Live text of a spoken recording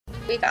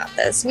We got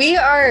this. We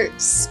are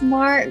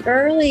smart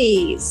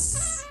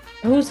girlies.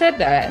 Who said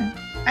that?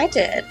 I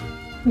did.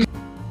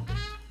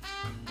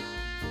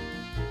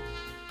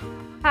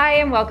 Hi,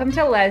 and welcome to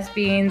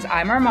Lesbeans.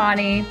 I'm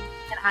Armoni.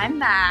 And I'm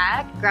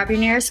Mac. Grab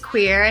your nearest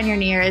queer and your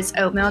nearest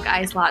oat milk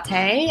iced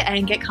latte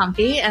and get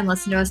comfy and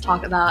listen to us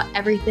talk about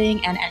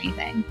everything and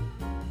anything.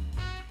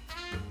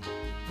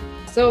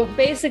 So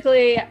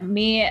basically,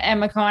 me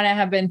and Makana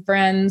have been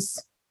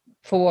friends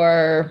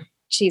for...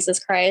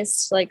 Jesus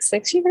Christ, like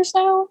 6 years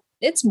now?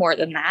 It's more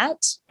than that.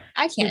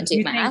 I can't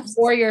do math.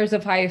 4 years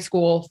of high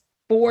school,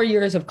 4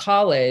 years of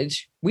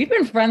college. We've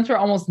been friends for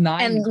almost 9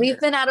 years. And we've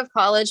been out of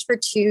college for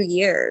 2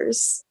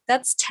 years.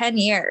 That's 10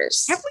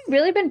 years. Have we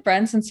really been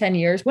friends since 10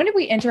 years? When did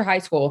we enter high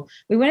school?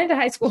 We went into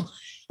high school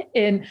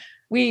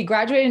we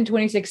graduated in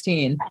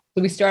 2016.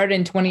 So we started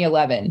in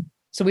 2011.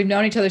 So we've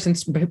known each other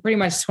since pretty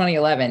much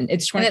 2011.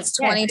 It's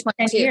 2022.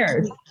 10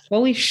 years.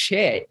 Holy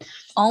shit.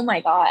 Oh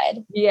my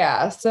God.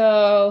 Yeah.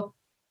 So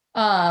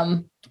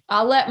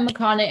I'll let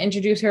Makana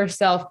introduce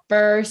herself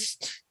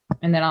first,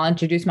 and then I'll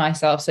introduce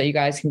myself so you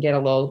guys can get a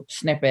little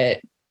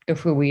snippet of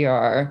who we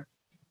are.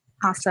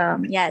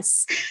 Awesome.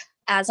 Yes.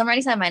 As I'm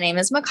already said, my name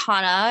is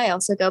Makana. I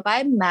also go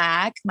by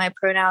Mac. My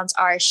pronouns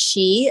are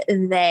she,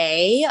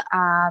 they,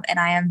 and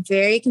I am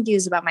very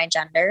confused about my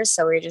gender.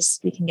 So we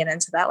can get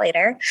into that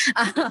later.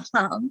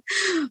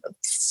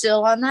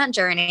 Still on that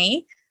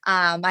journey.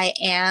 I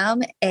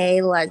am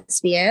a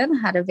lesbian,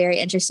 had a very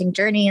interesting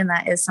journey, and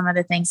that is some of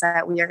the things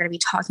that we are going to be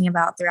talking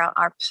about throughout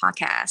our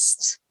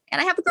podcast. And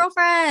I have a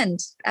girlfriend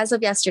as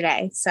of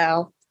yesterday.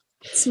 So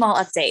small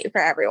update for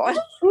everyone.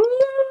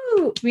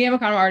 Woo! Me and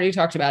Makana already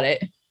talked about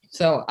it.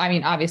 So, I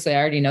mean, obviously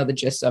I already know the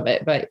gist of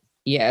it, but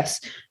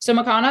yes. So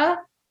Makana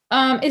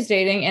is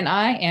dating and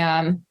I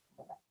am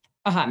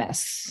a hot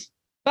mess.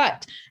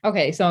 But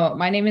okay, so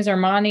my name is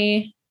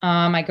Armoni.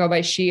 I go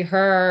by she,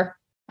 her.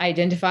 I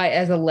identify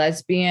as a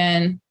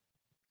lesbian.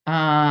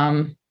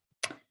 What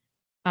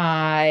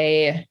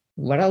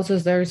else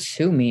is there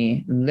to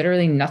me?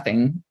 Literally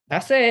nothing.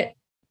 That's it.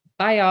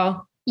 Bye,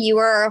 y'all. You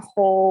are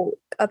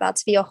about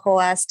to be a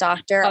whole ass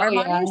doctor. Oh,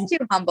 Armoni is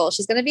too humble.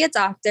 She's going to be a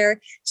doctor.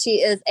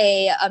 She is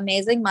a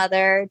amazing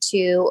mother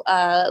to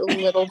a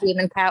little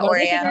demon cat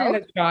Oreo.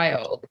 A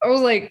child. I was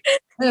like,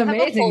 an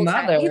amazing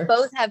mother. We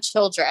both have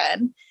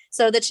children.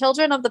 So the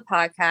children of the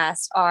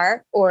podcast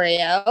are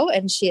Oreo,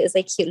 and she is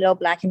a cute little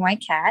black and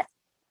white cat.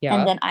 Yeah.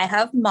 And then I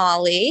have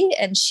Molly,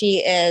 and she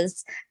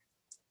is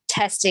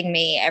testing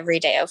me every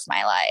day of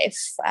my life.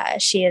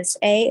 She is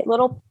a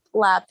little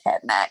lab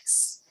pet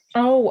mix.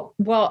 Oh,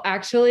 well,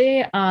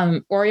 actually,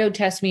 Oreo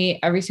tests me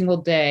every single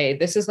day.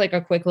 This is like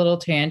a quick little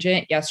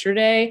tangent.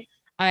 Yesterday,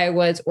 I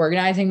was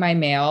organizing my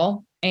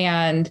mail,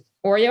 and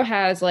Oreo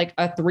has like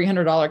a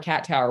 $300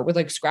 cat tower with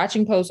like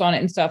scratching posts on it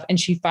and stuff. And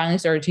she finally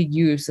started to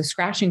use the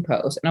scratching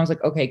post. And I was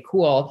like, okay,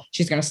 cool.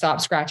 She's going to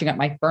stop scratching up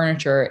my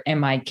furniture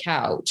and my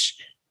couch.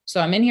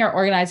 So I'm in here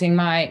organizing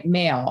my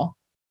mail.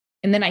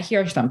 And then I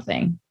hear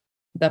something,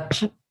 the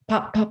pop,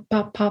 pop, pop,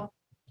 pop, pop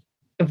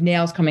of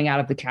nails coming out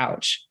of the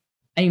couch.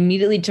 I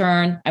immediately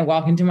turn, I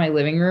walk into my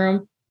living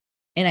room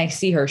and I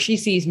see her. She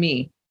sees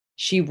me.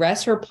 She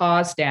rests her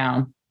paws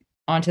down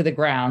onto the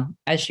ground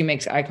as she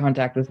makes eye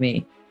contact with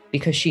me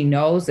because she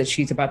knows that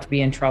she's about to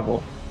be in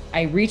trouble.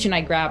 I reach and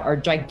I grab our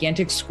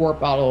gigantic squirt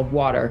bottle of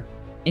water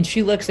and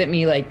she looks at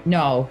me like,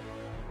 no,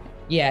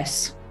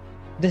 yes,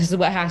 this is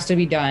what has to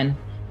be done.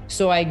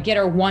 So I get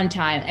her one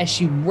time as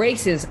she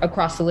races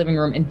across the living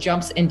room and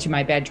jumps into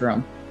my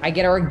bedroom. I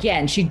get her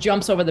again. She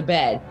jumps over the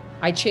bed.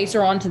 I chase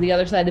her onto the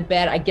other side of the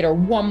bed. I get her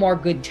one more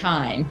good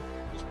time.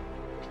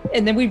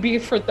 And then we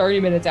beef for 30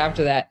 minutes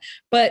after that.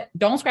 But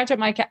don't scratch up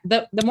my couch.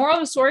 The moral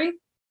of the story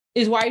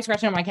is why are you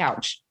scratching up my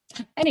couch?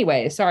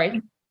 Anyway,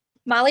 sorry.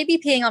 Molly be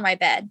peeing on my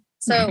bed.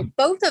 So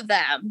both of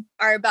them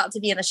are about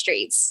to be in the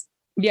streets.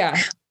 Yeah.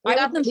 We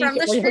got them from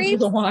the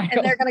streets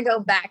and they're going to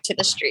go back to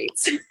the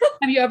streets.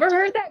 Have you ever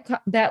heard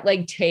that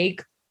like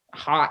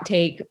hot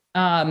take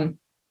of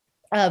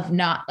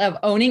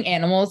owning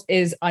animals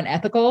is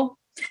unethical?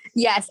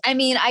 Yes. I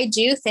mean, I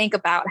do think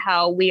about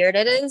how weird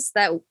it is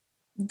that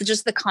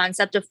just the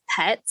concept of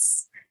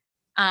pets.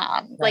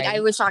 Right. Like I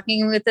was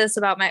talking with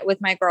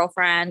my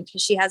girlfriend.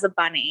 She has a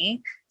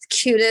bunny,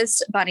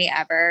 cutest bunny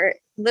ever.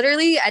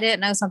 Literally, I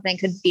didn't know something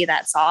could be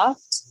that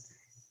soft.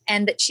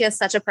 And she has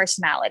such a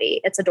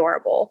personality. It's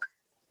adorable.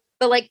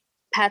 But like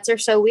pets are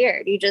so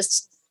weird. You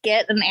just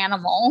get an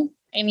animal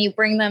and you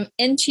bring them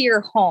into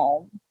your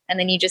home and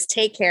then you just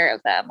take care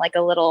of them like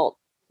a little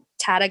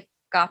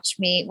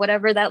Tamagotchi,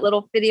 whatever that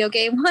little video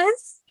game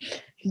was.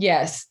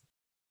 Yes.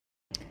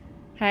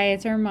 Hi,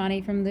 it's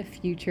Armoni from the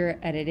future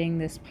editing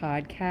this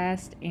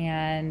podcast.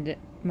 And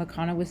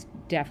Makana was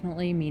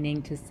definitely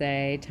meaning to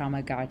say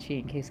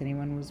Tamagotchi in case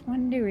anyone was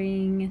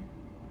wondering.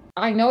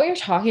 I know what you're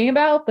talking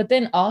about, but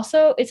then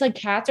also it's like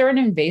cats are an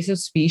invasive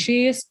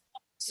species.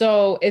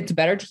 So it's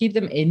better to keep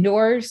them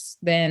indoors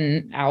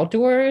than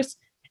outdoors.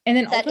 And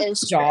then that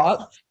also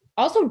dogs.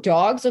 Also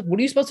dogs, like what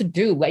are you supposed to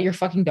do? Let your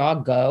fucking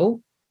dog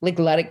go? Like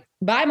let it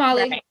bye,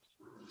 Molly. Right.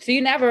 See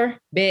you never,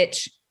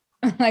 bitch.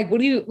 Like what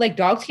do you like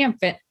dogs can't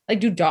fit Like,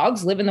 do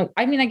dogs live in the,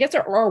 I mean, I guess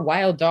there are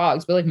wild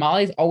dogs, but like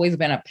Molly's always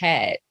been a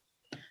pet.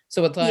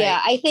 So it's like,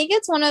 yeah, I think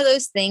it's one of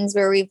those things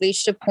where we've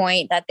reached a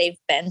point that they've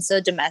been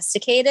so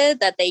domesticated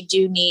that they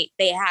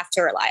have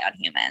to rely on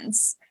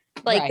humans.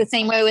 Like the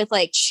same way with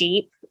like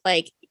sheep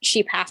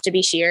have to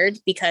be sheared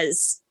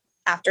because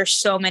after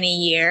so many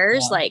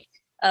years, like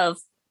of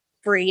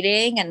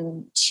breeding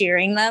and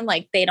shearing them,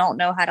 like they don't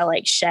know how to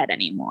like shed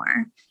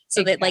anymore.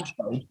 So that like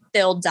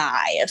they'll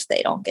die if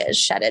they don't get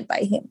sheared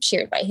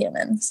by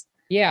humans.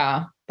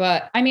 Yeah.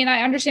 But I mean,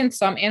 I understand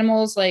some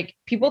animals, like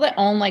people that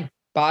own like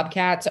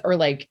bobcats or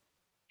like,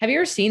 have you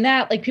ever seen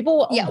that? Like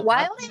people.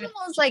 Wild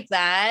animals like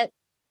that.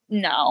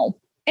 No.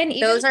 And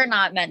those are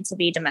not meant to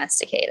be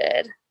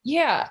domesticated.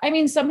 Yeah. I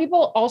mean, some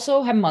people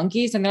also have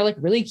monkeys and they're like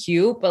really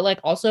cute, but like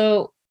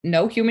also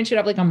no human should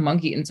have like a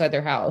monkey inside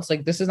their house.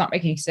 Like this is not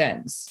making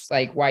sense.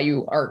 Like why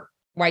you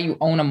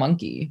own a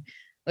monkey.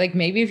 Like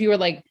maybe if you were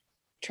like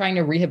trying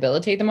to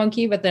rehabilitate the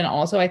monkey, but then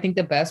also I think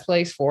the best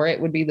place for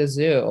it would be the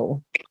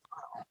zoo.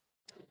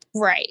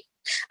 Right.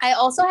 I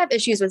also have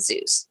issues with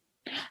zoos.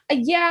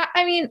 Yeah.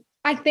 I mean,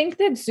 I think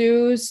that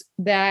zoos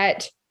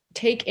that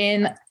take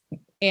in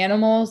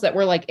animals that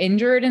were like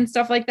injured and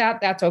stuff like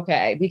that, that's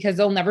okay because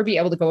they'll never be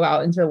able to go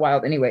out into the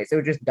wild anyways. They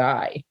would just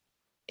die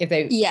if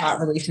they got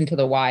released into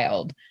the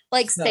wild.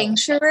 Like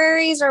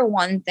sanctuaries are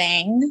one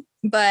thing,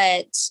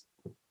 but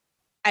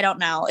I don't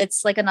know.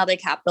 It's like another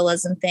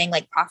capitalism thing,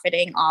 like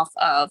profiting off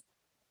of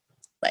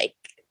like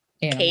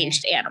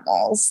caged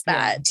animals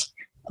that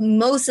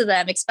most of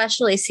them,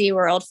 especially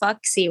SeaWorld,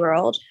 fuck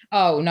SeaWorld.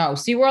 Oh no,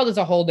 SeaWorld is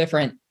a whole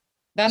different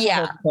a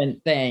whole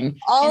different thing.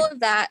 All of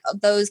that,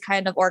 those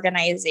kind of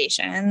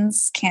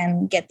organizations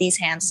can get these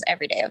hands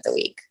every day of the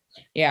week.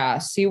 Yeah.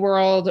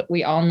 SeaWorld,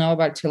 we all know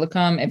about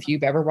Tillicum. If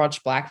you've ever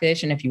watched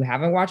Blackfish, and if you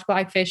haven't watched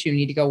Blackfish, you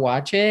need to go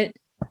watch it.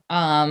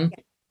 But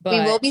we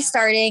will be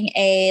starting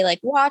a like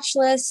watch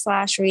list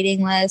 /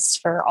 reading list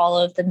for all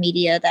of the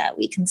media that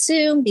we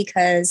consume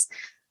because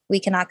we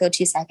cannot go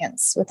 2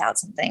 seconds without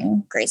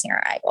something grazing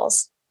our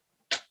eyeballs.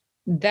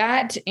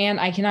 That, and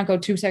I cannot go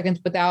 2 seconds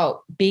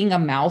without being a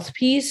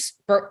mouthpiece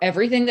for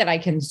everything that I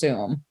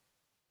consume.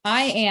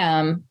 I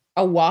am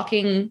a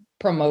walking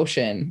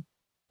promotion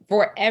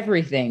for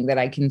everything that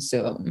I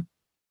consume.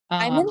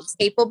 I'm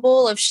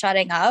incapable of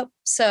shutting up.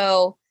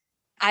 So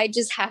I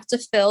just have to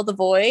fill the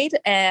void,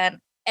 and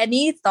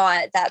any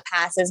thought that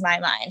passes my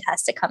mind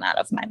has to come out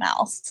of my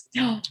mouth.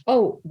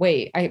 Oh,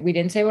 wait. We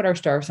didn't say what our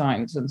star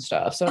signs and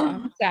stuff. So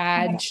I'm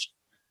Sag,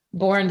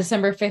 born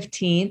December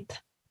 15th.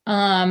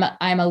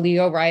 I'm a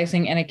Leo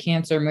rising and a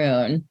Cancer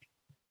moon.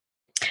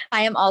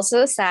 I am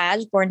also a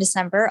Sag, born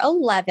December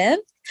 11th.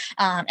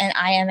 And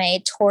I am a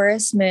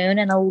Taurus moon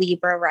and a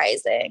Libra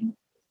rising.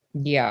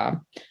 Yeah.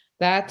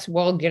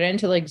 We'll get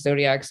into like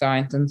zodiac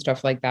signs and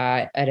stuff like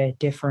that at a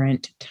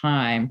different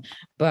time.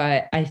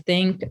 But I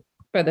think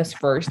for this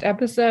first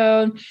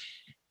episode,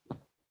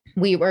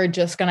 we were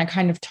just going to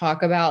kind of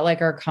talk about like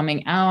our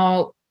coming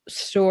out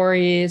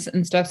stories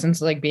and stuff,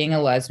 since like being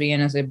a lesbian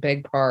is a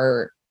big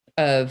part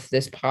of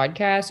this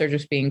podcast, or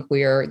just being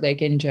queer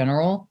like in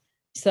general.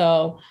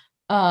 So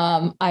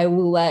I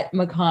will let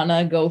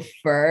Makana go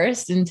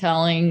first in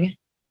telling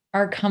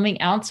our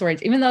coming out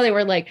stories, even though they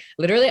were like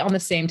literally on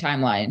the same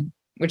timeline,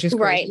 which is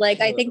crazy. Right.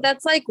 Like I think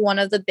that's like one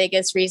of the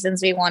biggest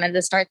reasons we wanted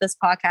to start this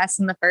podcast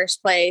in the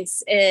first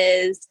place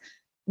is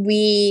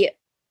we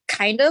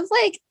kind of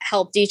like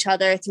helped each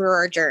other through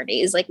our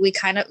journeys. Like we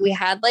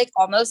had like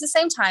almost the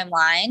same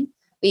timeline.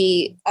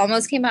 We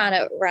almost came out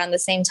at around the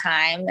same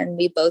time, and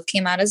we both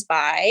came out as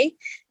bi,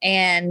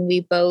 and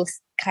we both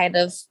kind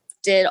of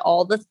did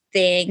all the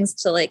things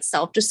to like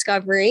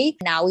self-discovery.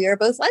 Now we are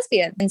both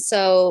lesbian. And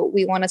so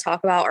we want to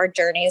talk about our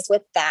journeys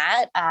with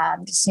that,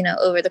 just,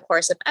 over the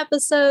course of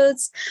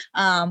episodes.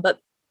 But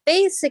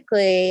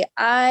basically,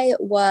 I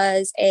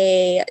was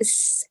a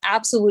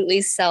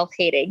absolutely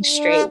self-hating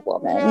straight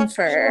woman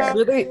for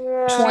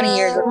 20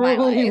 years of my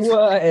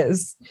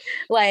life.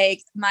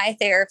 Like my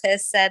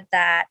therapist said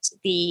that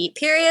the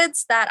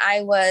periods that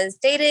I was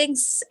dating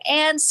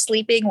and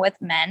sleeping with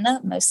men,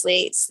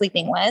 mostly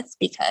sleeping with,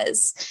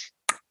 because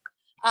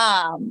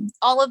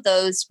all of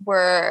those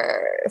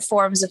were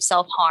forms of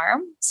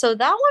self-harm. So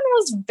that one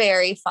was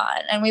very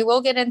fun. And we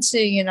will get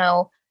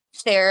into,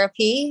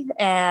 therapy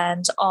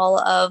and all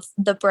of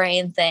the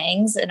brain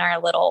things in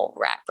our little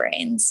rat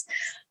brains.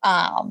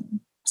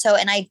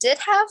 And I did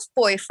have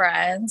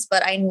boyfriends,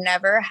 but I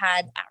never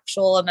had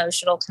actual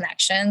emotional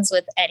connections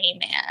with any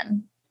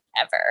man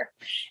ever.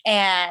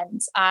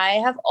 And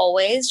I have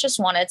always just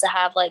wanted to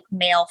have like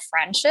male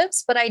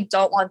friendships, but I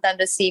don't want them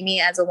to see me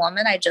as a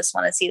woman. I just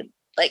want to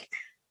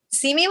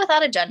see me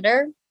without a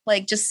gender,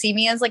 like just see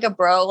me as like a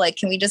bro. Like,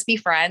 can we just be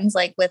friends?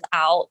 Like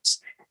without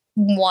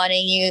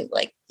wanting you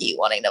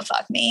wanting to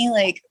fuck me,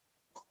 like.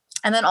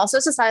 And then also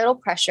societal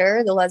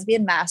pressure. The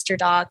lesbian master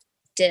doc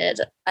did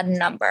a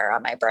number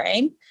on my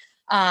brain.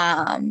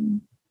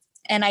 And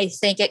I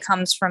think it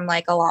comes from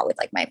like a lot with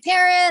like my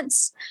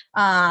parents,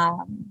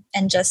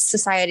 and just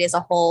society as a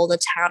whole, the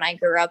town I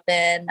grew up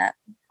in,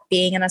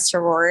 being in a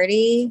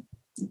sorority.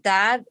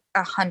 that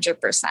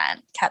 100%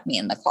 kept me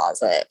in the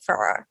closet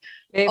for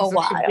a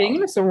while. Being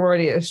in a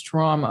sorority is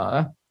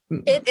trauma.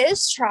 It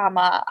is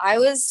trauma. I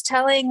was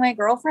telling my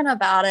girlfriend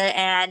about it,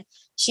 and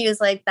she was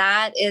like,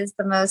 that is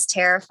the most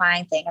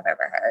terrifying thing I've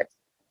ever heard.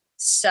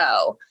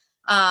 So,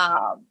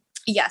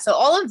 yeah. So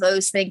all of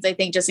those things I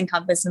think just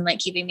encompass in like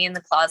keeping me in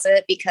the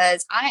closet,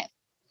 because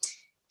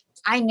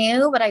I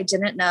knew, but I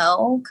didn't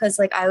know. Cause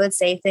like I would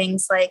say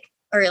things like,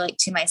 or like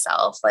to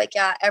myself, like,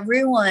 yeah,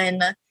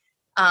 everyone,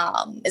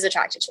 is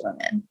attracted to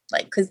women.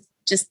 Like, cause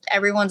just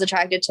everyone's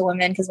attracted to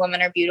women because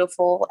women are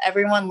beautiful.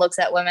 Everyone looks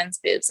at women's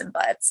boobs and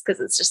butts because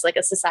it's just like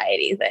a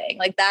society thing.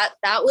 Like that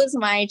was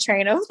my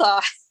train of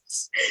thought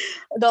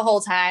the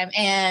whole time.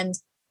 And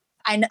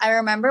I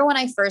remember when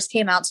I first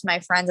came out to my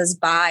friends as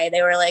bi,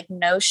 they were like,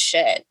 no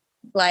shit.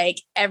 Like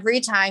every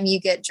time you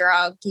get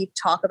drunk, you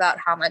talk about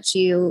how much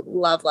you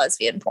love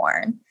lesbian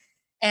porn.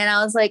 And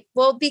I was like,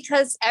 well,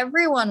 because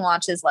everyone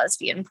watches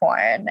lesbian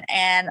porn.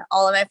 And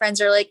all of my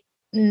friends are like,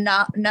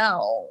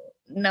 no,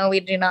 we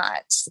do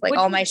not. Like, which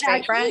all my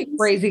straight friends. A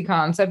crazy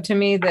concept to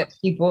me that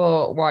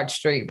people watch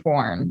straight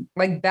porn.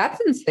 Like that's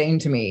insane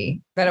to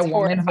me that it's a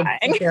woman would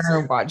sit there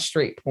and watch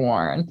straight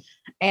porn.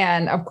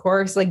 And of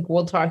course, like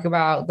we'll talk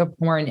about the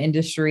porn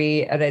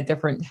industry at a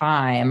different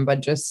time,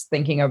 but just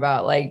thinking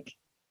about like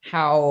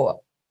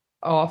how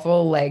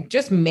awful like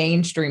just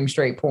mainstream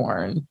straight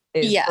porn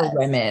is for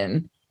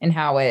women, and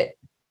how it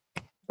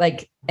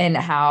like, and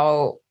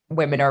how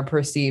women are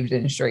perceived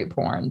in straight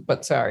porn.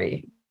 But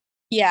sorry.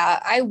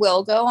 Yeah, I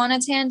will go on a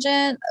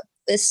tangent,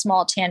 a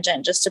small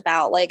tangent, just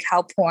about like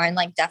how porn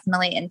like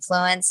definitely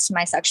influenced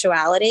my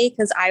sexuality.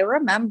 Because I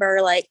remember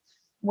like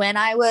when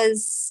I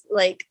was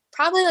like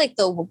probably like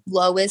the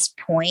lowest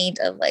point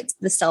of like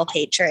the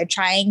self-hatred,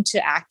 trying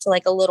to act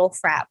like a little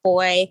frat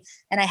boy,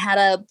 and I had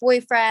a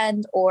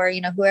boyfriend or, you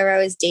know, whoever I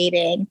was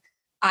dating,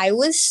 I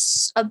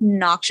was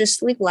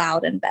obnoxiously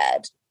loud in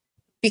bed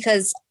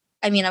because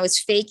I mean, I was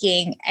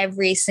faking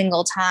every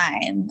single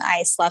time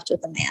I slept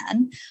with a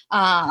man.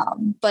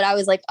 But I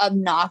was like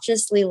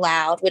obnoxiously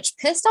loud, which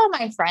pissed all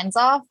my friends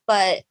off.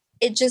 But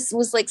it just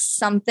was like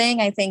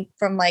something, I think,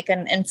 from like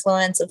an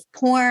influence of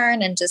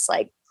porn and just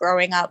like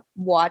growing up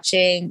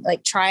watching,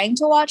 like trying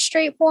to watch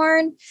straight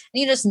porn and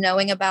you just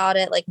knowing about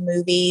it, like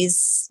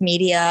movies,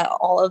 media,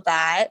 all of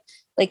that.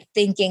 Like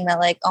thinking that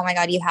like, oh my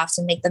God, you have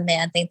to make the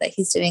man think that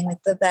he's doing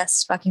like the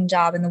best fucking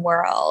job in the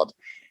world.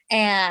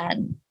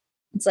 And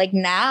it's like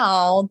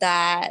now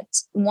that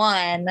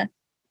one,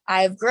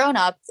 I've grown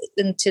up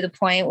to the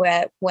point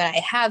where when I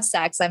have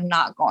sex, I'm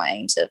not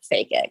going to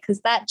fake it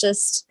because that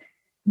just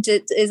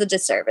is a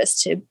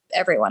disservice to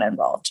everyone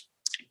involved.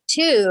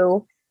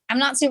 Two, I'm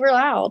not super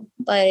loud.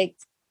 Like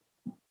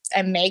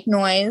I make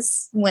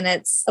noise when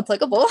it's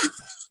applicable,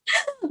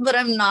 but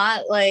I'm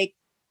not like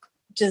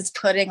just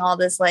putting all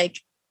this like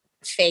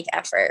fake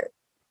effort.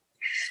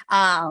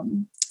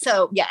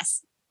 So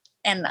yes.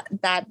 And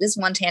that is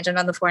one tangent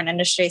on the porn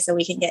industry. So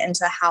we can get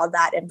into how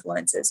that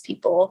influences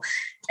people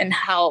and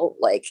how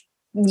like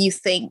you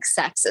think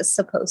sex is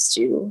supposed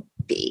to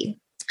be.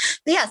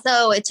 But yeah,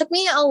 so it took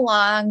me a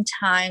long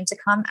time to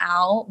come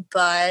out,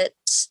 but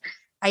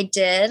I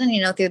did. And,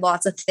 you know, through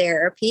lots of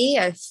therapy,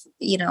 I've,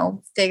 you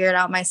know, figured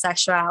out my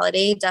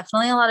sexuality.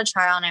 Definitely a lot of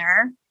trial and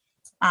error.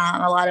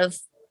 A lot of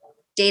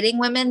dating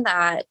women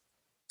that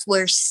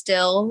were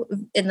still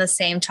in the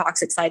same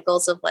toxic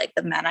cycles of like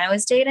the men I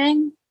was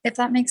dating. If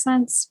that makes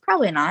sense,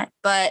 probably not.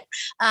 But,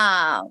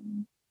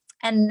 and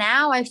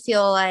now I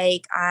feel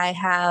like I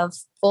have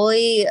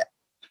fully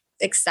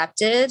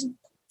accepted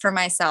for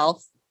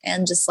myself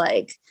and just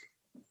like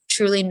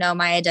truly know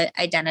my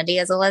identity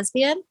as a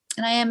lesbian.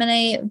 And I am in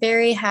a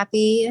very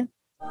happy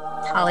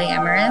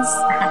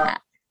polyamorous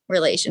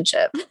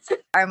relationship.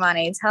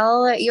 Armoni,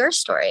 tell your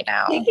story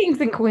now. Hey, kings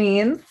and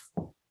queens.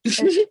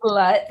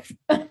 Let's.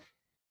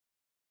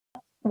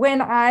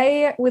 When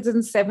I was in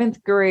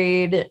 7th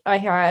grade, I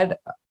had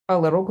a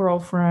little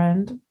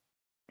girlfriend.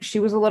 She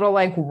was a little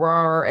like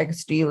raw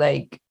XD,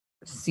 like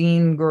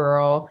scene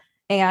girl.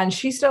 And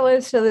she still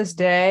is to this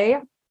day,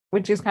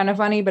 which is kind of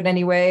funny. But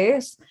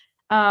anyways,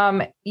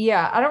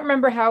 yeah, I don't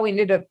remember how we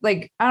ended up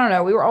like, I don't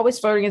know. We were always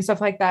flirting and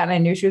stuff like that. And I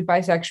knew she was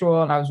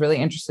bisexual and I was really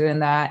interested in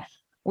that.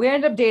 We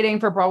ended up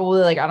dating for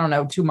probably like, I don't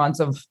know, 2 months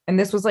and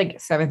this was like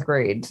 7th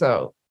grade.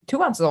 So 2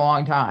 months is a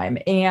long time.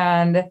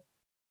 And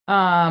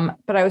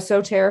but I was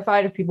so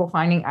terrified of people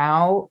finding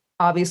out.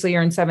 Obviously,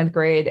 you're in 7th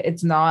grade.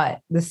 It's not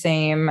the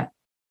same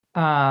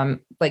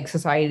like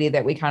society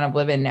that we kind of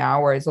live in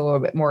now, where it's a little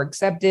bit more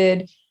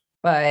accepted.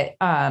 But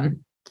I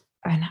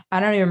don't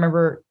even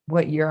remember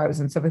what year I was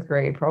in 7th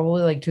grade,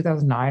 probably like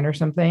 2009 or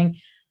something.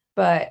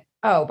 But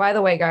oh, by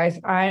the way, guys,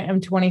 I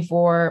am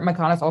 24.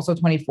 Makana's also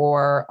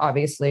 24.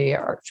 Obviously,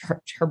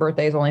 her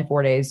birthday is only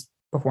 4 days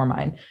before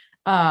mine.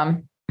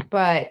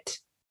 But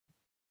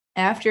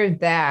after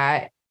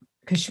that,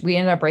 because we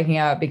ended up breaking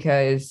up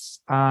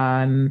because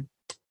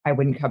I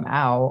wouldn't come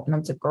out. And I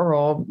was like,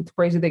 girl, it's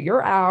crazy that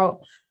you're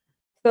out.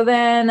 So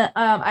then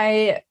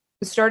I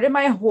started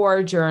my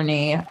whore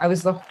journey. I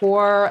was the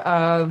whore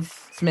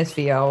of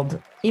Smithfield.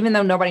 even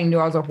though nobody knew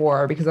I was a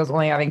whore because I was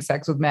only having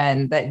sex with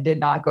men that did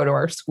not go to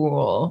our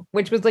school,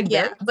 which was like,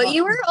 Yeah, but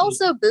you were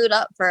also booed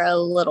up for a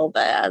little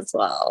bit as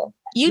well.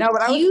 You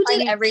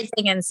did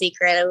everything in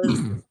secret. It was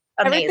amazing.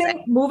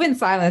 Everything move in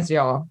silence,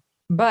 y'all.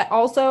 But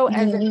also,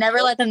 never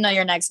let them know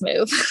your next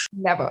move.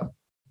 Never.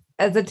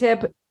 As a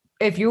tip,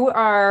 if you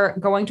are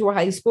going to a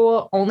high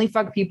school, only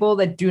fuck people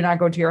that do not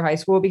go to your high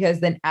school, because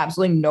then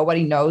absolutely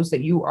nobody knows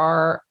that you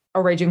are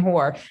a raging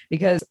whore.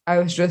 Because I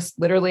was just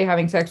literally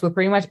having sex with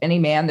pretty much any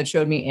man that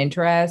showed me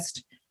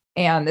interest.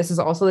 And this is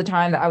also the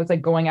time that I was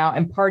like going out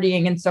and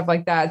partying and stuff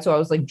like that. So I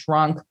was like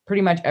drunk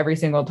pretty much every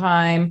single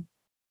time.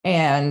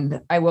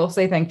 And I will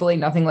say, thankfully,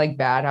 nothing like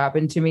bad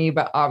happened to me.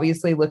 But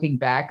obviously, looking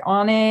back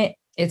on it,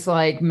 it's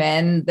like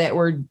men that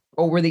were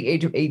over the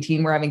age of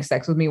 18 were having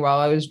sex with me while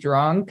I was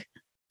drunk.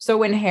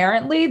 So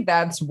inherently,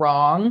 that's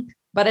wrong.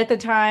 But at the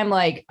time,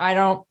 like, I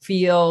don't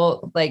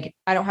feel like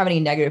I don't have any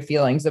negative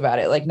feelings about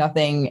it. Like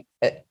nothing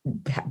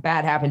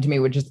bad happened to me,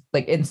 which is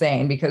like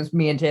insane, because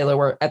me and Taylor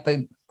were at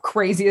the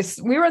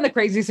craziest. We were in the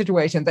craziest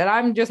situations, and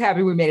I'm just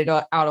happy we made it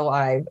out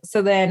alive.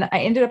 So then I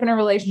ended up in a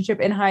relationship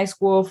in high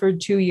school for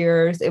 2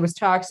 years. It was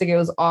toxic. It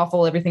was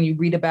awful. Everything you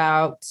read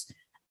about.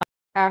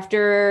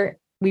 After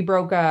we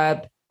broke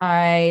up,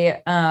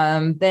 I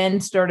then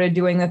started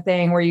doing the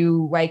thing where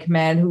you like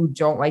men who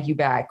don't like you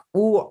back.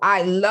 Ooh,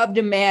 I loved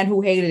a man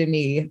who hated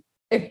me.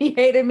 If he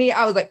hated me,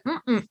 I was like,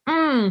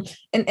 And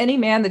any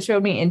man that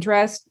showed me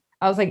interest,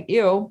 I was like,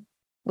 ew,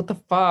 what the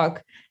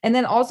fuck? And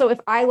then also, if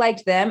I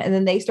liked them and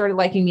then they started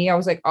liking me, I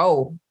was like,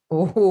 oh,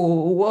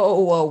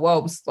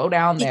 whoa, slow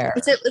down there.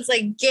 It was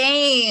like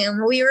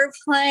game. We were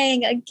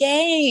playing a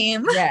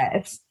game.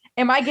 Yes.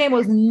 And my game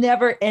was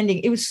never ending.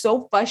 It was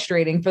so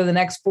frustrating for the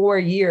next 4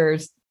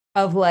 years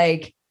of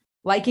like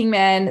liking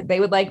men. They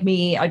would like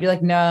me. I'd be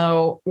like,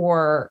 no.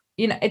 Or,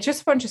 it's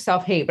just a bunch of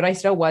self-hate, but I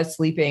still was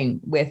sleeping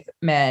with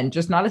men,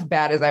 just not as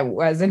bad as I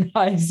was in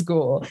high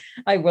school,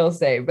 I will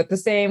say. But the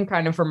same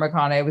kind of for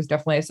Makana. It was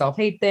definitely a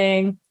self-hate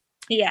thing.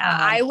 Yeah,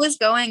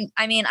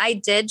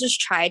 I did just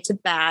try to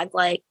bag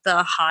like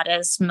the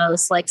hottest,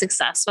 most like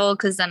successful,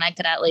 because then I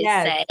could at least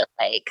say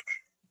like,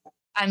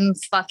 I'm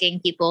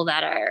fucking people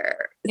that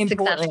are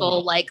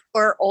successful, like,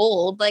 or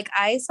old. Like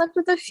I slept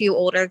with a few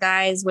older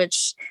guys,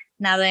 which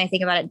now that I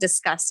think about it,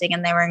 disgusting.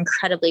 And they were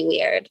incredibly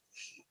weird.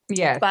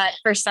 Yeah. But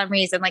for some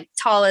reason, like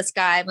tallest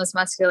guy, most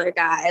muscular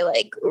guy,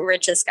 like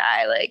richest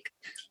guy, like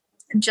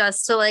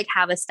just to like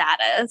have a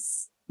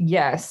status.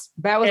 Yes.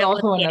 That was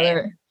also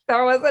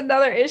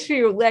another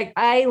issue. Like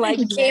I like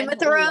Game of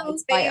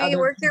Thrones, baby,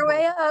 work your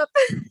way up.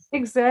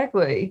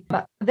 Exactly.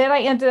 Then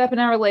I ended up in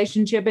a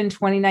relationship in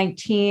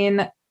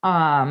 2019.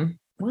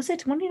 Was it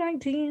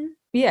 2019?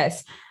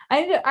 Yes.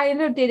 I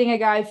ended up dating a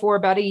guy for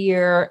about a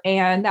year,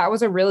 and that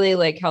was a really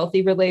like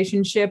healthy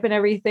relationship and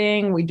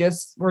everything. We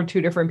just were two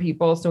different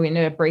people. So we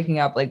ended up breaking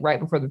up like right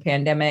before the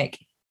pandemic.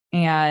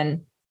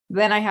 And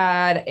then I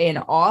had an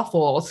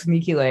awful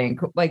sneaky link,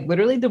 like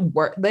literally the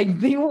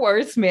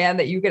worst man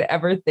that you could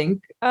ever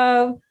think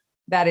of.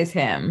 That is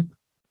him.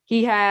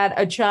 He had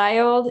a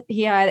child.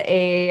 He had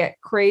a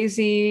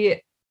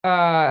crazy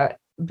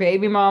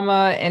baby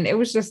mama. And it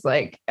was just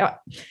like,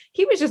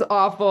 he was just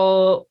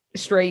awful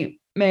straight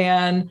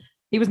man.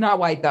 He was not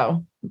white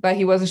though, but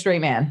he was a straight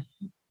man.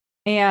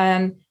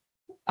 And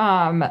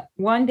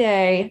one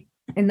day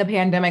in the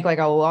pandemic, like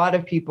a lot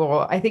of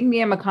people, I think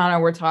me and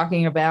Makana were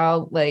talking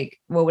about like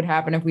what would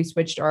happen if we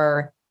switched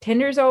our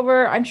Tinders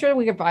over. I'm sure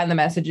we could find the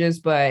messages,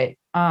 but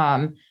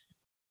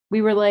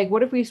we were like,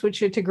 what if we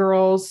switch it to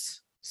girls?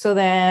 So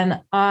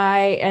then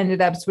I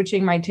ended up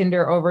switching my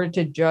Tinder over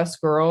to just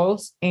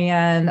girls,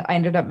 and I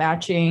ended up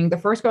matching. The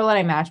first girl that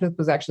I matched with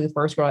was actually the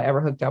first girl I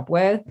ever hooked up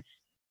with.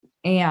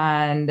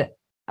 And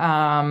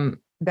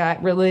that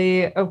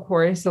really, of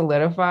course,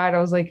 solidified. I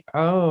was like,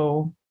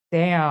 oh,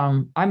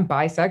 damn, I'm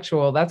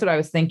bisexual. That's what I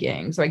was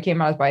thinking. So I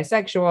came out as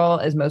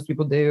bisexual, as most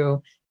people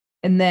do.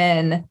 And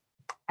then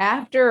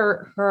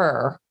after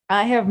her,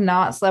 I have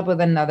not slept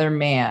with another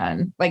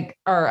man. Like,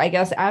 or I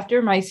guess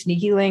after my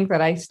sneaky link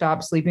that I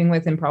stopped sleeping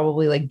with in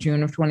probably like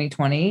June of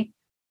 2020,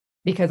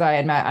 because I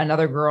had met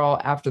another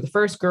girl after the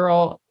first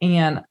girl,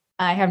 and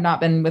I have not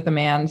been with a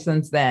man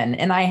since then.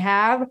 And I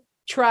have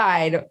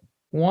tried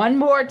one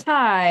more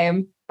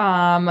time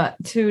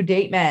to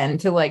date men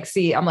to like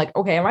see. I'm like,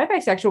 okay, am I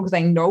bisexual? Because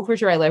I know for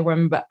sure I like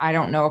women, but I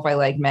don't know if I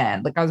like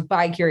men. Like I was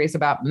bi-curious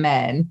about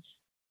men.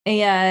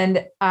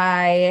 And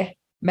I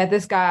met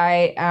this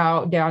guy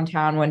out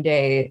downtown one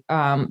day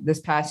this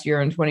past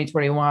year in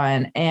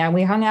 2021, and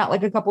we hung out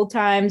like a couple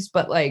times,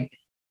 but like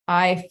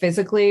I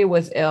physically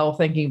was ill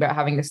thinking about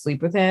having to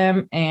sleep with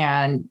him.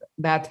 And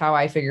that's how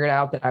I figured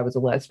out that I was a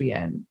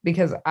lesbian,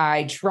 because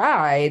I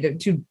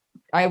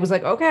was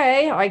like,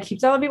 okay, I keep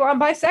telling people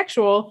I'm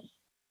bisexual.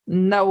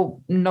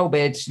 No,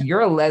 bitch, you're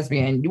a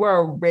lesbian. You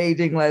are a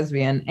raging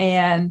lesbian.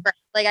 And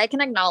like, I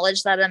can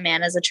acknowledge that a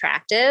man is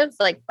attractive,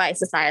 like by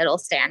societal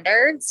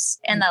standards,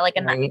 and that like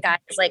a guy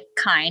is like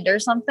kind or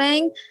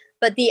something.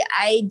 But the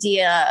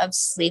idea of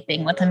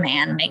sleeping with a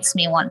man makes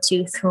me want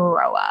to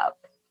throw up.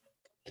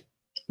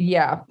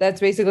 Yeah,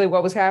 that's basically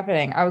what was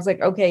happening. I was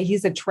like, okay,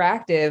 he's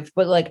attractive,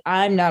 but like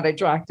I'm not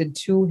attracted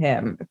to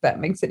him, if that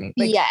makes any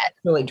like Yeah.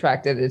 really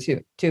attracted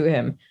to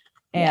him.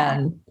 Yeah.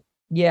 And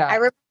yeah. I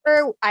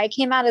remember I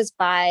came out as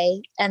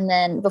bi, and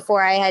then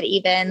before I had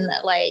even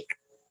like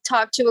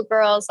talked to a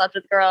girl, slept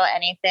with a girl,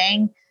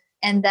 anything.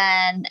 And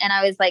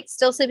I was like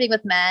still sleeping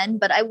with men,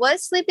 but I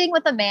was sleeping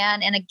with a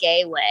man in a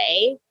gay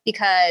way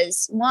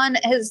because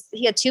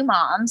he had two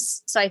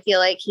moms. So I feel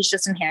like he's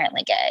just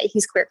inherently gay.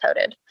 He's queer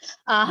coded.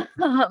 Um,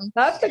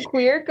 Not the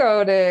queer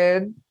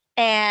coded.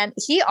 and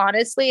he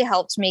honestly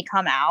helped me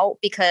come out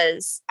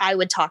because I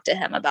would talk to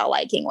him about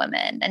liking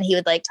women and he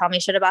would like tell me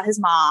shit about his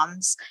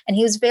moms. And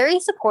he was very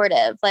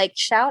supportive. Like,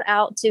 shout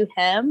out to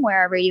him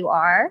wherever you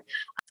are.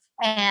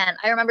 And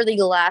I remember the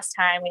last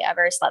time we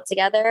ever slept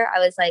together, I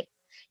was like,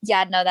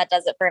 yeah, no, that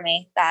does it for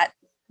me. That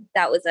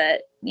was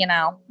it. You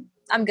know,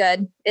 I'm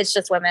good. It's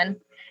just women.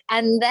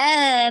 And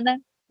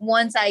then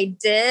once I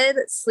did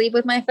sleep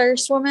with my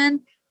first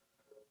woman,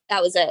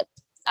 that was it.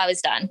 I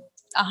was done.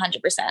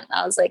 100%.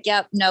 I was like,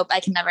 yep, nope,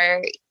 I can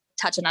never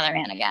touch another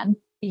man again.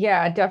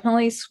 Yeah,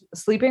 definitely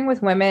sleeping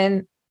with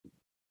women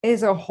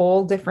is a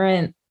whole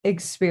different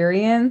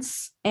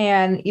experience.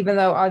 And even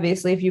though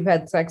obviously if you've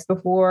had sex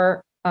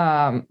before,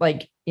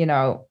 like, you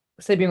know,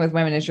 sleeping with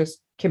women is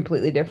just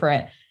completely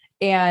different.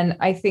 And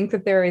I think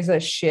that there is a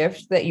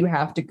shift that you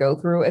have to go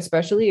through,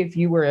 especially if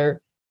you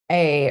were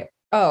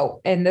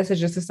and this is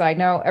just a side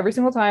note, every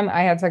single time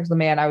I had sex with a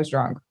man, I was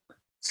drunk.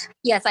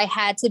 Yes, I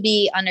had to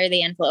be under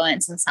the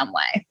influence in some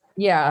way.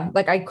 Yeah,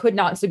 like I could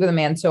not sleep with a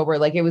man sober.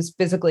 Like it was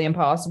physically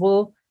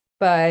impossible.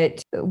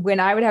 But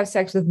when I would have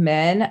sex with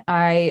men,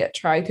 I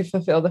tried to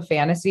fulfill the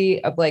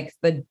fantasy of like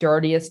the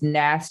dirtiest,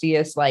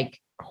 nastiest, like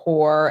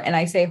whore. And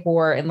I say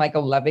whore in like a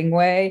loving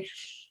way,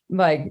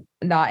 like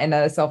not in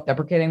a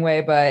self-deprecating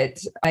way. But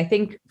I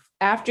think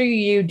after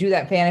you do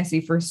that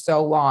fantasy for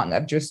so long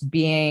of just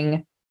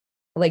being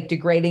like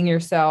degrading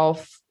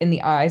yourself in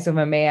the eyes of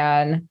a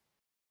man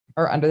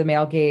or under the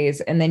male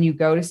gaze, and then you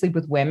go to sleep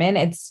with women,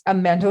 it's a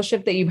mental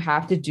shift that you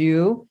have to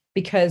do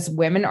because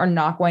women are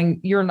not going,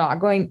 you're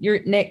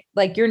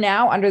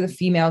now under the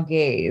female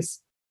gaze.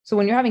 So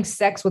when you're having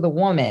sex with a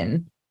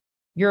woman,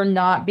 you're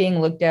not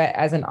being looked at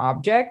as an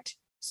object.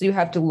 So you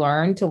have to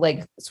learn to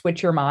like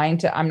switch your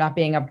mind to I'm not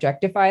being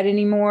objectified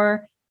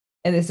anymore.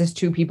 And this is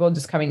two people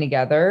just coming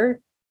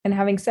together and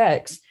having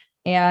sex.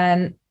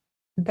 And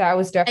that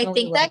was definitely. I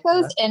think that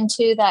goes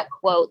into that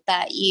quote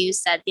that you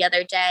said the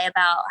other day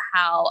about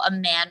how a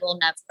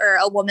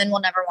woman will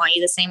never want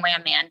you the same way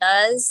a man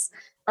does.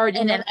 Or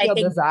you never feel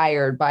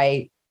desired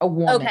by a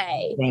woman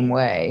the same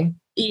way.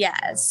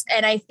 Yes.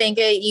 And I think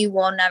you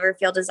will never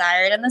feel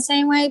desired in the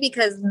same way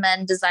because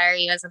men desire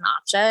you as an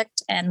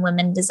object and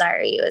women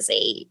desire you as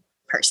a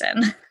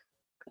person.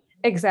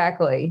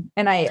 Exactly.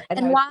 And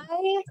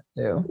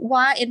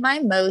why in my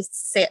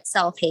most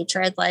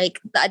self-hatred,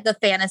 like the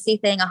fantasy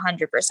thing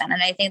 100%.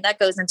 And I think that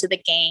goes into the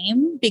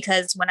game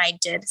because when I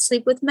did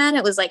sleep with men,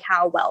 it was like,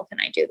 how well can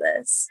I do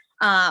this?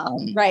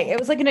 Right. It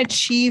was like an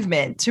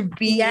achievement to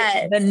be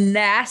the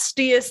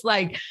nastiest,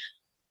 like,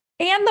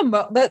 and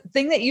the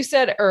thing that you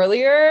said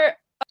earlier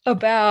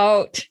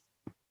about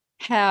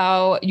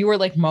how you were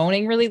like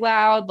moaning really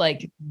loud,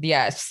 like,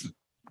 yes.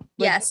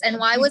 Yes. And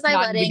why was I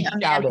letting a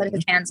man put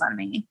his hands on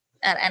me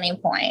at any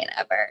point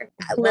ever?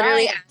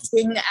 Literally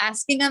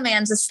asking a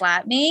man to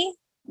slap me.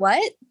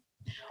 What?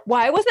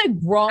 Why was I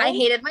wrong? I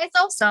hated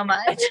myself so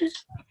much.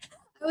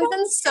 I was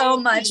in so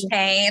much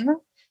pain.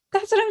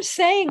 That's what I'm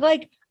saying.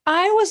 Like,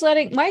 I was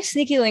letting my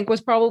sneaky link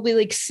was probably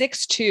like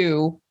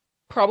 6'2",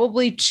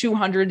 probably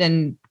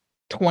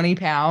 220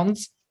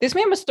 pounds. This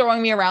man was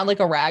throwing me around like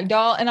a rag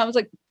doll. And I was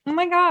like, oh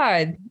my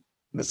God,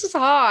 this is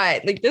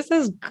hot. Like, this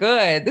is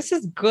good. This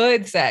is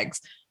good sex.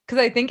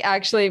 Because I think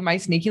actually my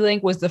sneaky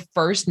link was the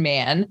first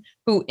man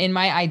who, in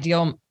my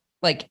ideal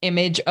like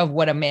image of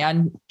what a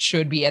man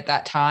should be at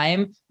that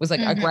time, was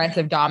like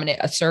aggressive, dominant,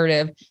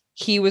 assertive.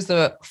 He was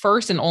the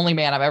first and only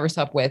man I've ever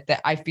slept with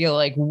that I feel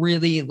like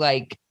really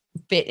like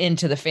fit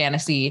into the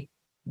fantasy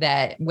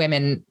that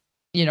women,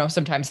 you know,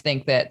 sometimes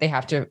think that they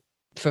have to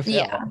fulfill.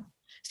 Yeah.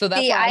 So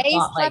that's why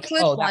I slept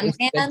with one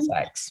man.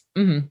 Sex.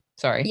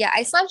 Sorry. Yeah,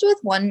 I slept with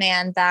one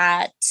man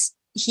that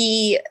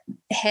he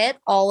hit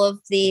all of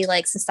the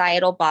like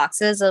societal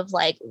boxes of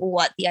like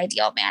what the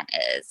ideal man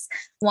is.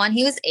 One,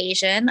 he was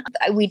Asian.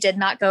 We did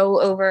not go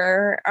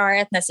over our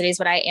ethnicities,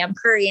 but I am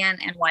Korean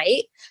and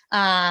white.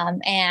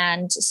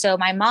 And so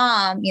my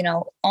mom, you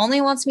know,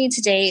 only wants me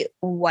to date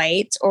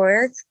white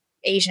or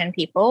Asian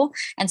people.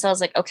 And so I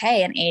was like,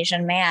 okay, an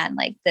Asian man,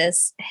 like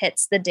this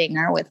hits the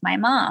dinger with my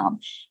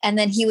mom. And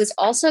then he was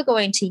also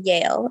going to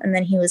Yale. And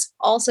then he was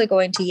also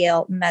going to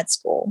Yale med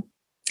school.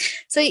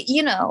 So,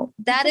 you know,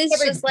 that is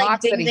just like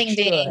ding, ding,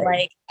 ding,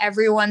 like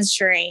everyone's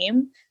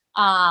dream.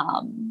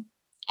 And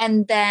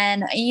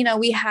then, you know,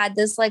 we had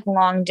this like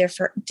long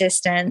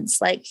distance,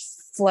 like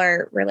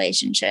flirt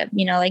relationship,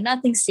 you know, like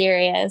nothing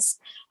serious.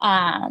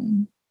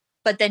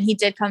 But then he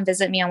did come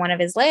visit me on one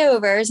of his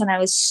layovers and I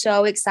was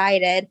so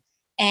excited.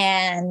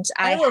 And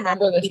I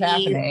remember this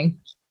happening.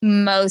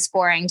 most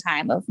boring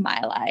time of my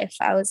life.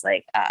 I was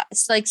like,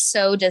 it's like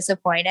so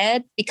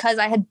disappointed because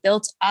I had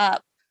built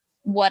up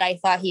what I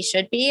thought he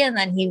should be, and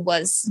then he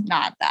was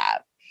not that.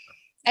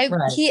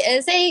 Right. He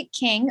is a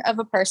king of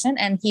a person,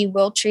 and he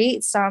will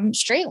treat some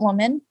straight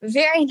woman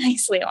very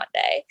nicely one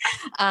day.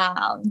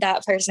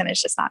 That person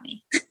is just not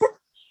me.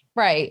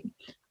 Right.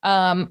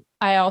 I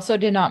also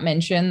did not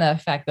mention the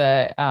fact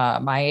that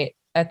my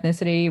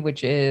ethnicity,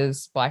 which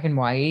is Black and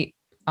white,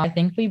 I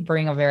think we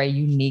bring a very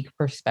unique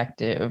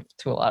perspective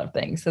to a lot of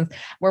things. Since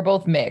we're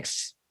both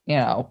mixed,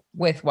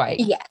 with white.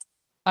 Yes.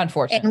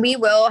 Unfortunately. And we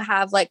will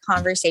have like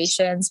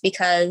conversations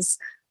because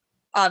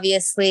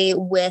obviously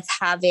with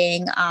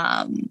having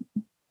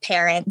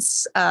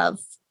parents of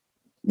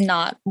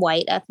not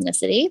white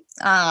ethnicity,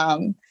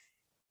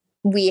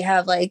 we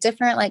have like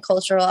different like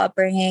cultural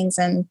upbringings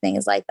and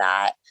things like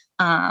that.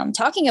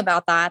 Talking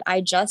about that,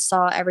 I just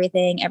saw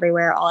Everything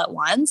Everywhere All at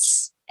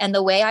Once. And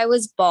the way I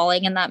was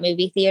bawling in that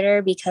movie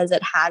theater, because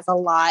it has a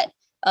lot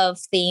of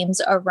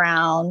themes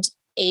around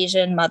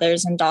Asian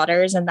mothers and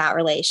daughters and that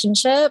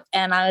relationship.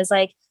 And I was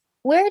like,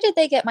 where did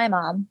they get my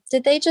mom?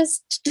 Did they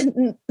just,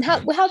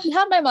 how did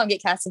my mom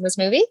get cast in this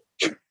movie?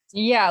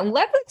 Yeah,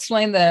 let's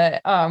explain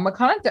that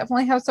Makana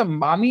definitely has some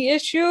mommy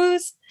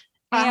issues.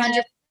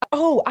 And,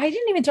 I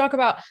didn't even talk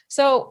about,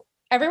 so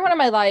everyone in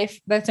my life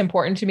that's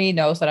important to me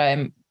knows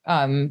that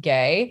I'm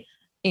gay.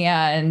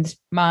 And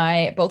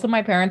both of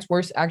my parents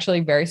were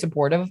actually very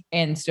supportive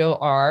and still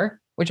are,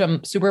 which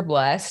I'm super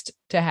blessed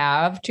to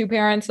have two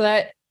parents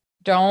that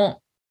don't,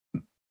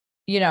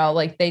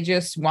 like they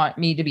just want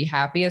me to be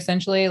happy,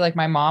 essentially. Like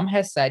my mom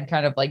has said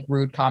kind of like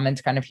rude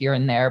comments kind of here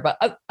and there,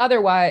 but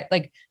otherwise,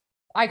 like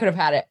I could have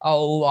had it a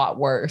lot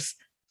worse.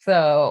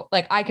 So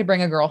like I could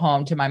bring a girl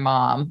home to my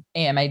mom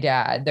and my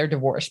dad. They're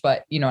divorced,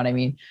 but you know what I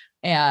mean?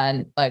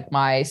 And like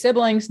my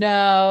siblings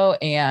know,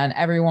 and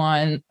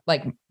everyone,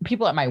 like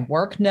people at my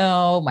work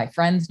know, my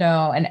friends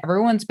know, and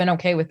everyone's been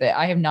okay with it.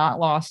 I have not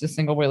lost a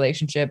single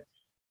relationship.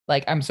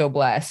 Like I'm so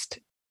blessed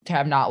to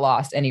have not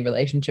lost any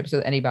relationships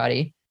with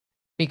anybody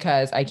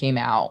because I came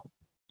out.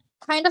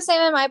 Kind of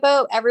same in my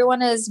boat.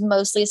 Everyone is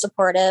mostly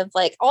supportive.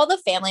 Like all the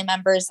family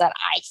members that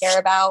I care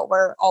about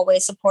were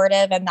always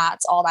supportive, and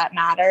that's all that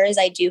matters.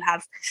 I do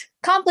have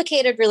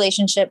complicated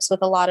relationships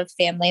with a lot of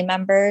family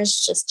members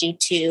just due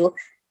to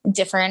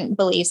different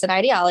beliefs and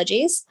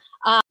ideologies.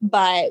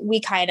 But we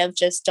kind of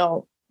just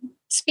don't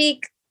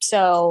speak,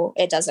 so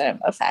it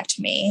doesn't affect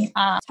me.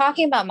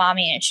 Talking about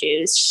mommy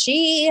issues,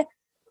 she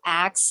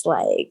acts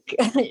like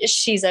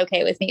she's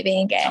okay with me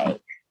being gay.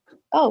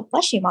 Oh,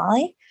 bless you,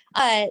 Molly.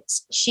 But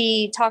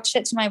she talks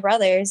shit to my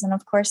brothers, and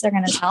of course they're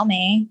going to tell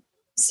me.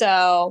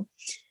 So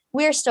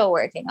we're still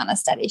working on a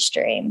steady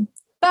stream.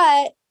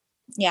 But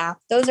yeah,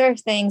 those are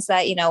things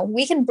that,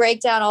 we can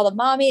break down all the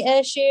mommy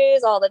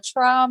issues, all the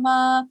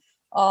trauma,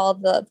 all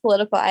the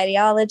political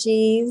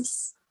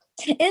ideologies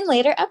in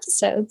later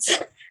episodes.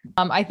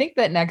 I think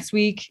that next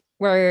week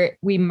we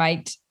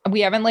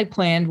haven't like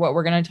planned what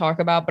we're going to talk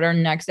about, but our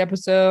next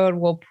episode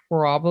will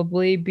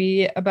probably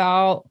be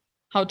about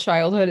how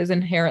childhood is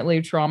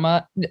inherently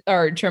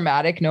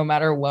traumatic no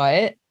matter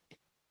what.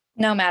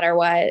 No matter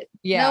what.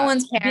 Yeah. No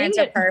one's parents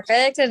are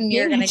perfect, and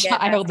you're going to get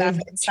child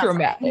is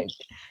traumatic.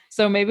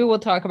 So maybe we'll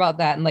talk about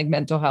that and like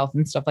mental health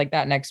and stuff like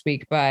that next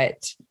week.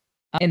 But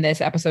in this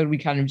episode, we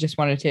kind of just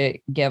wanted to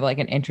give like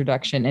an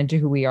introduction into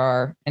who we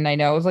are. And I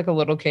know it was like a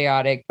little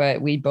chaotic,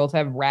 but we both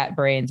have rat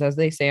brains, as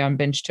they say on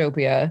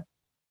Benchtopia,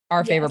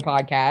 our favorite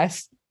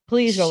podcast.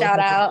 Please go shout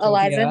out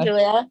Eliza and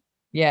Julia.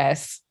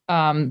 Yes.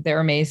 They're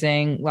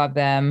amazing. Love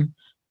them.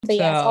 But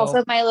yes,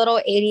 also my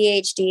little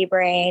ADHD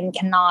brain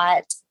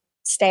cannot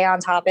stay on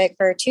topic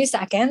for 2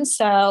 seconds.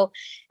 So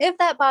if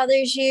that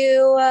bothers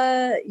you,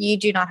 you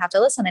do not have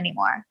to listen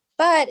anymore.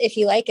 But if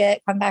you like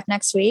it, come back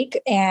next week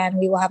and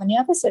we will have a new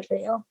episode for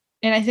you.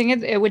 And I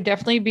think it would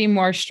definitely be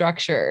more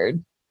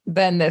structured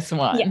than this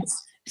one.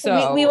 Yes.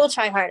 So we will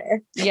try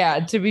harder. Yeah,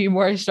 to be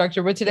more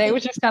structured. But today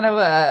was just kind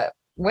of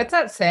what's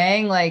that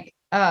saying? Like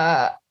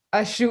a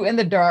shoot in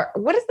the dark.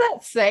 What is that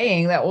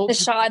saying? The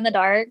shot in the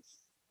dark.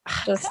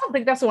 I don't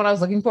think that's the one I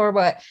was looking for,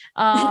 but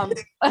I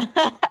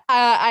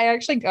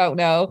actually don't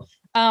know.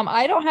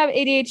 I don't have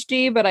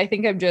ADHD, but I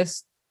think I'm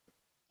just,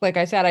 like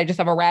I said, I just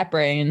have a rat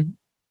brain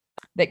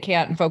that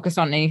can't focus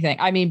on anything.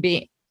 I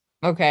mean,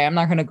 I'm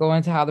not going to go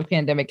into how the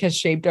pandemic has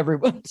shaped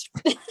everyone.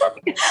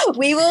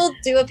 We will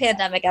do a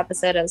pandemic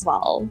episode as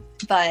well,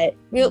 but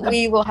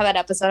we will have an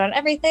episode on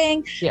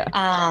everything. Yeah.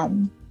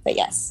 But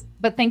yes.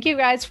 But thank you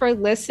guys for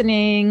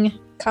listening.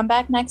 Come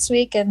back next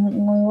week and we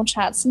will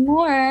chat some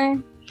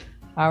more.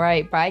 All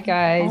right. Bye,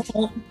 guys.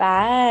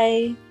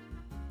 Bye.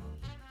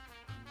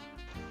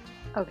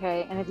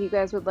 Okay, and if you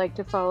guys would like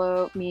to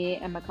follow me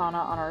and Makana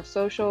on our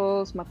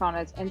socials,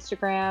 Makana's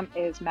Instagram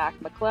is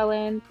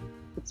MacMcClellan.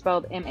 It's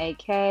spelled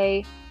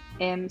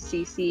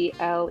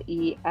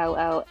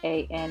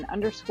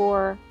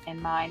MAKMCCLELLAN_,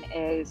 and mine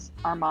is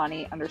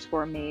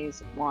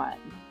Armoni_Maze1.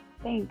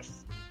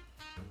 Thanks.